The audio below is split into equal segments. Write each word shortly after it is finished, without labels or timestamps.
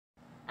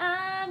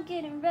I'm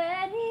getting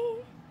ready,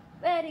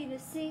 ready to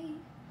see.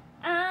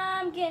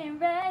 I'm getting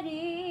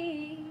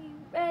ready,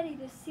 ready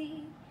to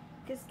see.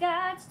 'Cause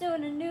God's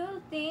doing a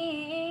new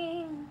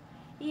thing.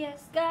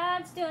 Yes,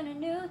 God's doing a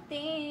new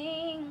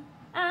thing.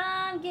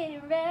 I'm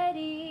getting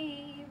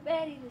ready,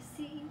 ready to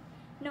see.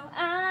 No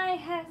eye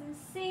hasn't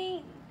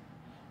seen,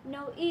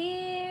 no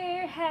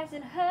ear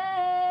hasn't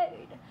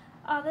heard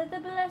all of the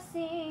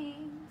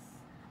blessings,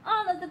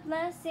 all of the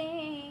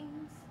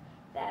blessings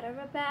that are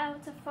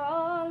about to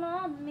fall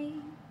on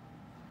me.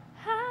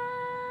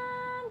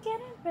 I'm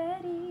getting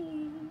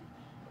ready,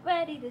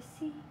 ready to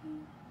see.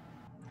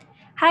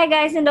 Hi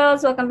guys and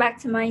dolls, welcome back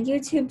to my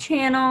YouTube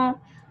channel.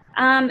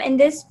 In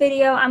this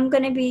video, I'm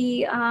going to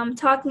be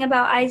talking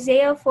about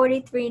Isaiah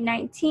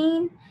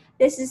 43:19.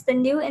 This is the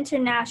New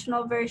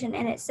International Version,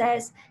 and it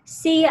says,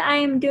 "See, I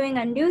am doing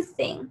a new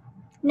thing.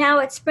 Now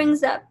it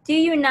springs up. Do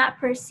you not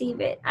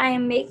perceive it? I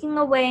am making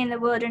a way in the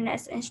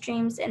wilderness and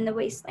streams in the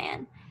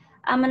wasteland."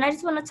 And I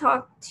just want to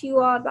talk to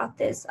you all about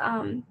this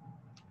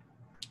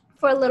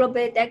for a little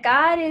bit. That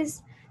God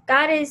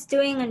is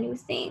doing a new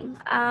thing,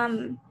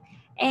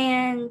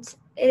 and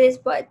it is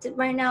what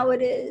right now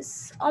it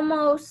is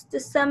almost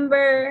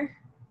December.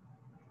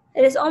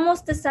 It is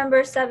almost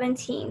December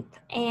 17th,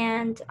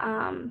 and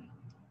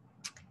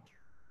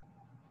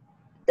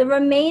the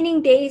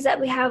remaining days that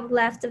we have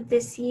left of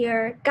this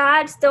year,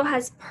 God still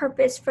has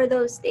purpose for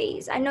those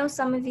days. I know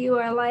some of you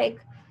are like,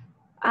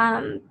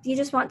 you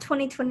just want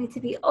 2020 to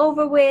be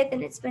over with,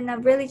 and it's been a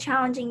really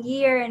challenging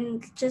year,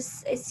 and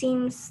just it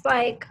seems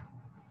like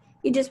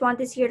you just want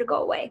this year to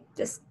go away.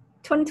 Just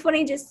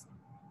 2020, just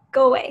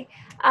go away.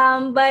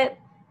 But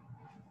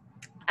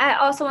I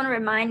also want to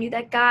remind you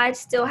that God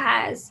still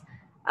has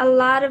a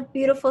lot of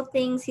beautiful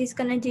things He's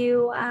going to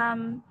do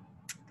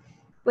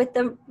with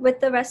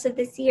the rest of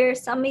this year.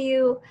 Some of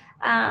you,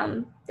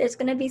 there's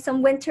going to be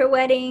some winter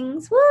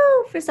weddings.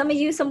 Woo! For some of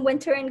you, some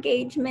winter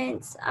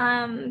engagements.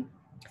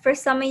 For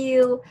some of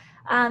you,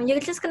 you're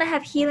just going to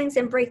have healings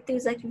and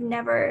breakthroughs like you've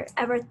never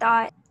ever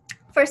thought.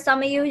 For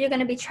some of you, you're going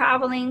to be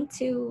traveling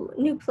to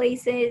new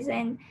places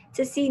and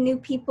to see new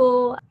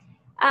people.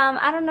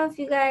 I don't know if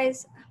you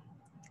guys,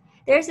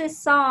 there's this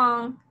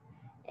song,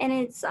 and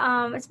it's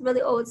a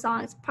really old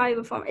song. It's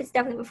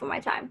definitely before my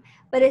time.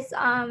 But it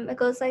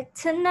goes like,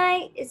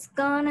 "Tonight it's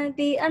gonna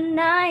be a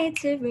night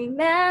to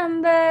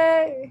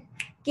remember.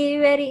 Get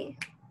ready.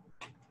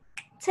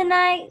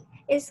 Tonight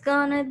it's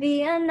gonna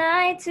be a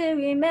night to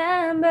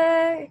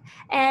remember."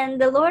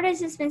 And the Lord has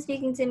just been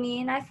speaking to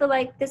me, and I feel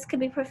like this could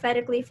be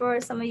prophetically for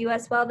some of you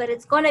as well, that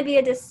it's gonna be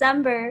a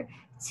December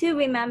to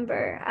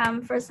remember.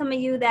 For some of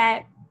you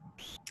that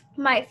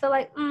might feel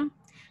like,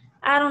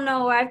 I don't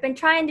know, or I've been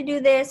trying to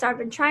do this, or I've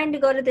been trying to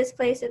go to this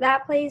place or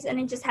that place, and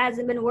it just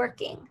hasn't been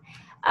working.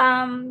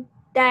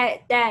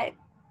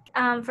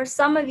 For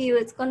some of you,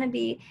 it's going to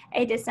be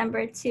a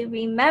December to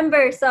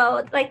remember.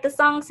 So like the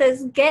song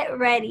says, get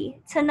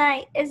ready.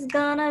 Tonight is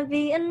going to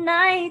be a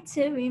night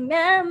to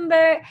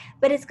remember,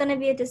 but it's going to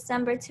be a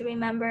December to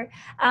remember.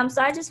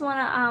 So I just want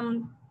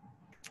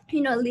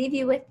to, leave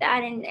you with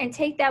that and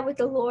take that with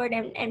the Lord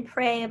and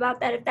pray about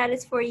that if that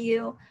is for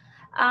you.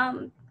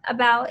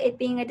 About it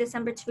being a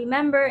December to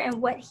remember and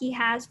what He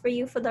has for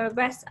you for the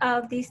rest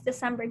of these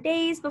December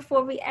days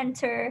before we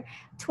enter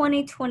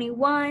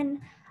 2021.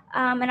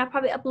 And I'll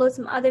probably upload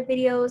some other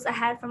videos I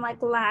had from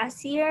like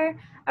last year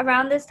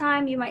around this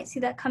time. You might see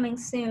that coming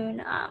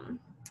soon.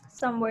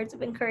 Some words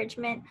of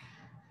encouragement.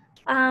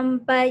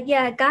 But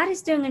yeah, God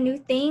is doing a new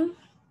thing.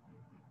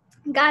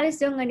 God is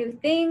doing a new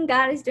thing.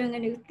 God is doing a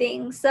new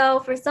thing. So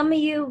for some of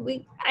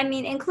you,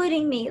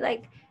 including me,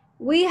 like,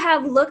 we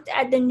have looked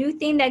at the new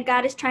thing that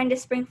God is trying to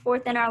spring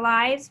forth in our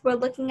lives. We're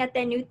looking at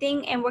that new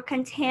thing and we're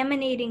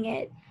contaminating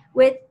it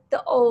with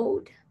the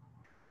old,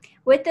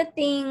 with the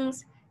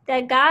things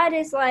that God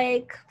is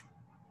like,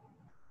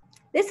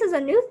 this is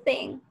a new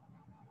thing.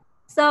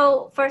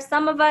 So for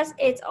some of us,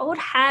 it's old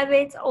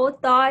habits,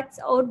 old thoughts,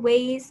 old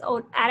ways,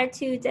 old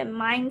attitudes and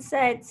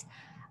mindsets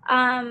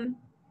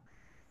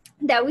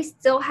that we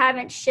still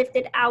haven't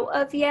shifted out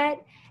of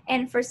yet.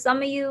 And for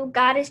some of you,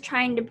 God is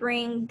trying to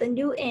bring the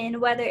new in,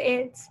 whether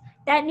it's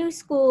that new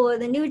school or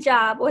the new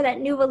job or that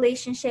new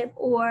relationship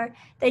or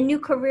the new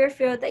career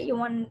field that you're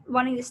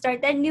wanting to start,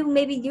 that new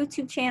maybe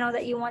YouTube channel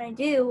that you want to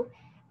do.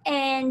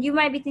 And you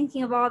might be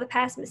thinking of all the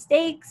past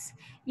mistakes.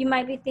 You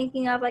might be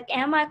thinking of like,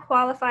 am I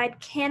qualified?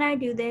 Can I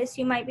do this?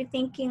 You might be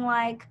thinking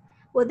like,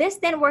 well, this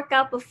didn't work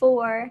out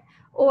before.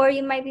 Or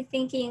you might be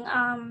thinking,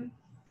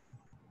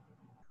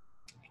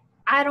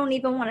 I don't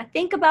even want to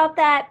think about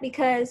that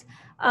because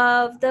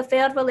of the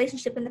failed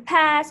relationship in the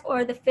past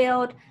or the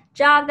failed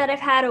job that I've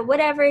had or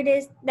whatever it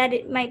is that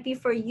it might be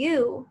for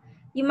you.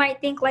 You might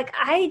think like,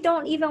 I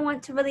don't even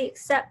want to really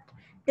accept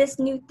this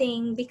new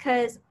thing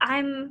because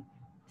I'm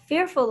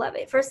fearful of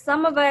it. For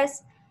some of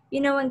us,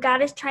 when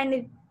God is trying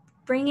to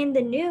bring in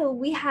the new,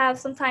 we have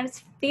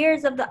sometimes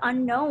fears of the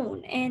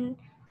unknown and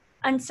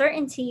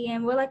uncertainty,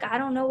 and we're like, I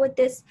don't know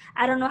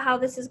how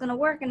this is going to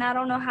work, and I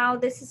don't know how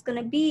this is going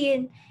to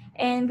be,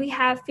 and we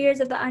have fears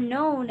of the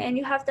unknown, and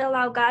you have to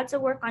allow God to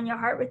work on your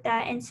heart with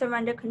that and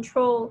surrender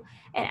control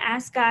and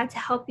ask God to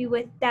help you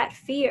with that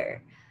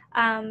fear.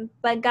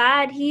 But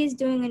God, he is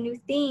doing a new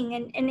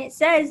thing, and it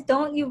says,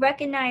 don't you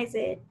recognize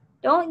it?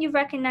 Don't you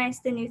recognize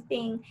the new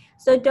thing?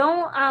 So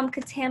don't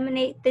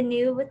contaminate the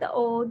new with the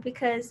old,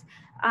 because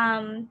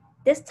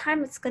this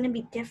time it's going to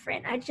be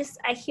different.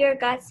 I hear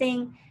God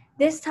saying,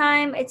 this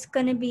time it's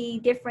going to be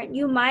different.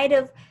 You might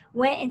have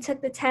went and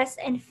took the test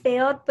and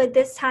failed, but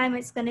this time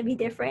it's going to be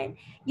different.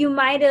 You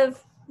might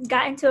have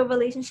got into a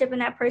relationship and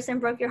that person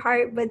broke your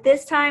heart, but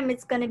this time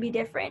it's going to be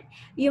different.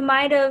 You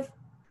might have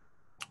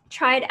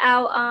tried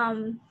out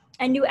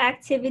a new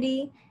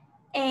activity,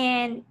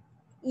 and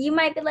you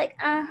might be like,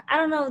 I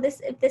don't know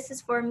if this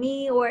is for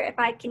me, or if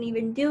I can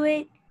even do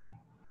it.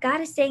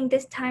 God is saying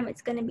this time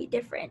it's going to be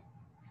different.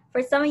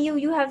 For some of you,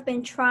 you have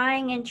been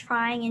trying and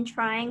trying and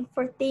trying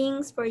for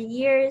things for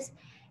years,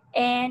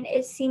 and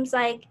it seems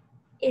like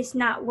it's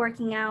not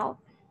working out.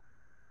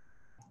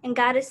 And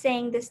God is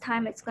saying this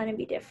time it's going to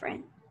be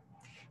different.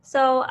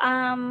 So,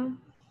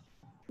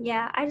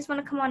 yeah, I just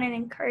want to come on and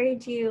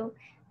encourage you.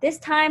 This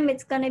time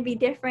it's going to be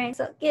different.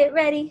 So get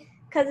ready,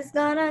 because it's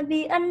going to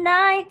be a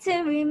night to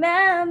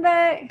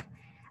remember.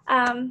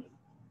 But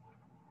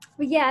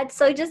yeah,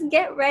 so just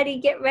get ready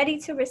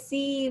to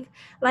receive.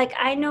 Like,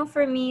 I know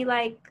for me,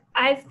 like,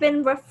 I've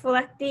been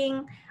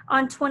reflecting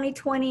on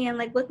 2020 and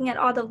like looking at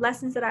all the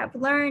lessons that I've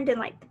learned and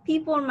like the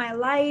people in my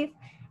life,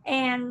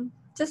 and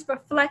just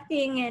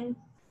reflecting,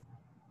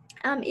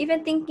 and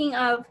even thinking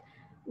of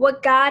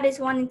what God is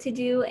wanting to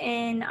do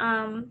in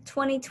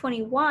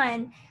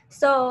 2021.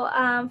 So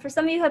for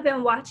some of you who have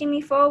been watching me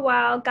for a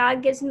while,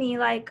 God gives me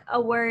like a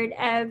word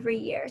every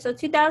year. So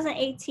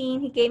 2018,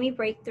 he gave me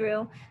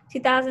breakthrough.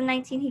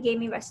 2019, he gave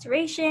me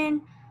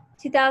restoration.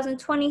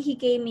 2020, he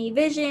gave me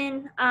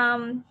vision.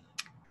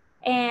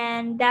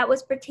 And that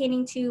was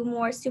pertaining to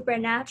more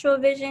supernatural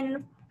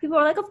vision. People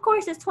are like, of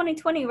course, it's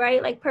 2020,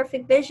 right? Like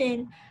perfect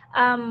vision.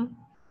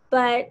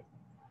 But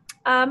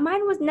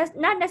mine was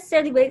not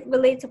necessarily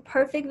related to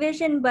perfect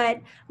vision, but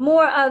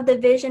more of the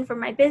vision for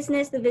my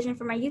business, the vision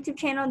for my YouTube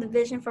channel, the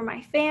vision for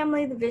my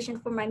family, the vision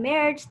for my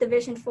marriage, the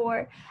vision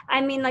for,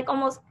 like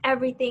almost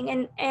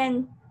everything,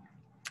 and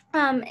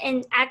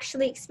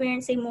actually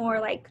experiencing more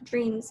like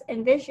dreams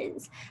and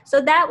visions.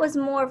 So that was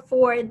more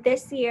for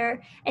this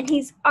year, and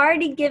he's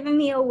already given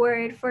me a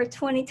word for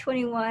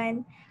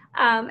 2021.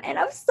 And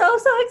I'm so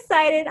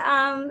excited.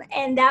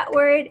 And that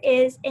word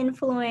is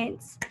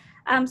influence.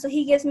 So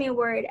he gives me a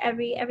word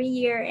every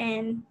year,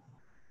 and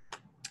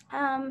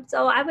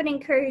so I would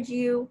encourage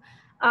you,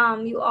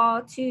 you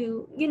all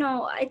to,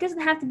 it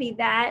doesn't have to be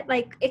that.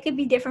 Like, it could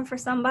be different for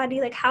somebody,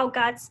 like how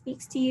God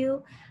speaks to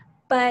you.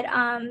 But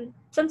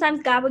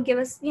sometimes God would give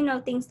us,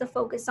 things to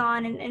focus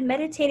on, and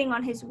meditating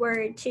on his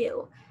word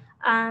too.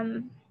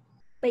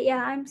 But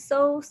yeah, I'm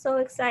so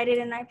excited,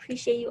 and I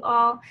appreciate you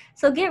all.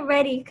 So get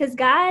ready, because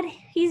God,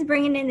 he's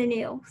bringing in the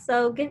new.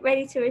 So get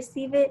ready to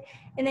receive it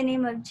in the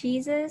name of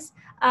Jesus,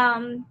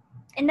 and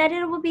that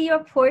it will be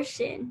your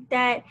portion,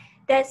 that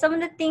some of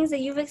the things that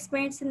you've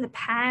experienced in the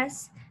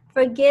past,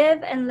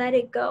 forgive and let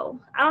it go.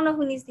 I don't know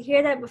who needs to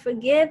hear that, but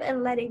forgive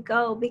and let it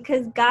go,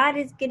 because God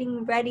is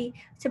getting ready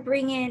to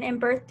bring in and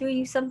birth through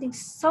you something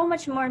so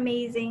much more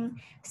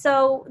amazing.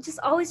 So just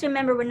always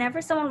remember,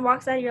 whenever someone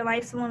walks out of your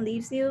life, someone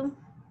leaves you,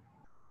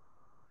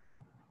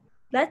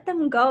 let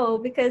them go,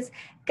 because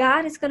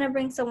God is going to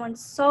bring someone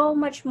so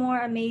much more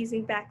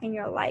amazing back in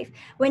your life.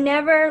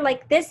 Whenever,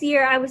 like this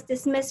year, I was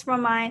dismissed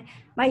from my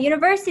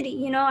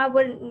university, I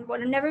would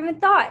have never even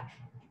thought.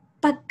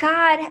 But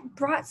God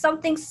brought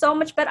something so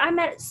much better. I'm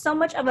at so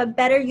much of a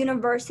better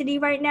university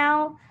right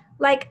now.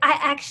 Like, I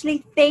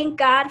actually thank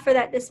God for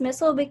that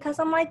dismissal, because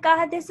I'm like,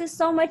 God, this is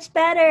so much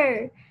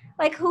better.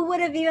 Like, who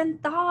would have even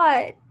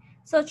thought?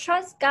 So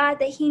trust God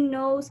that he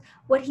knows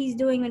what he's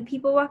doing. When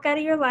people walk out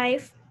of your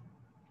life,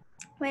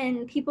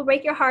 when people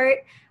break your heart,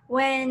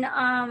 when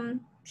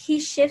he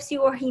shifts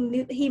you, or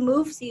he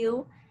moves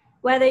you,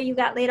 whether you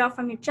got laid off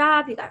from your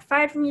job, you got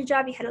fired from your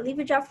job, you had to leave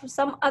your job for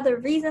some other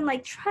reason,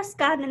 like, trust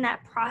God in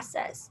that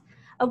process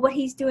of what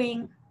he's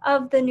doing,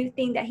 of the new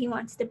thing that he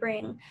wants to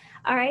bring.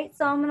 All right,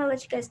 so I'm going to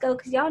let you guys go,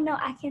 because y'all know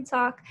I can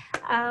talk.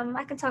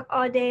 I can talk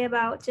all day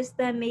about just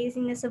the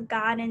amazingness of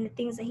God and the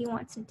things that he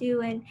wants to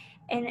do,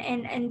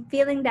 and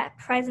feeling that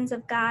presence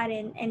of God,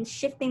 and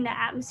shifting the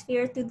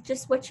atmosphere through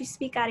just what you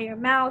speak out of your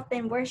mouth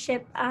and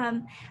worship.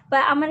 But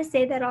I'm going to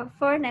say that all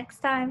for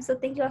next time. So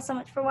thank you all so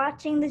much for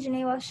watching the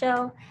Janay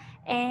Show,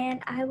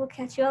 and I will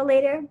catch you all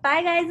later.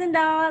 Bye, guys and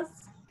dolls.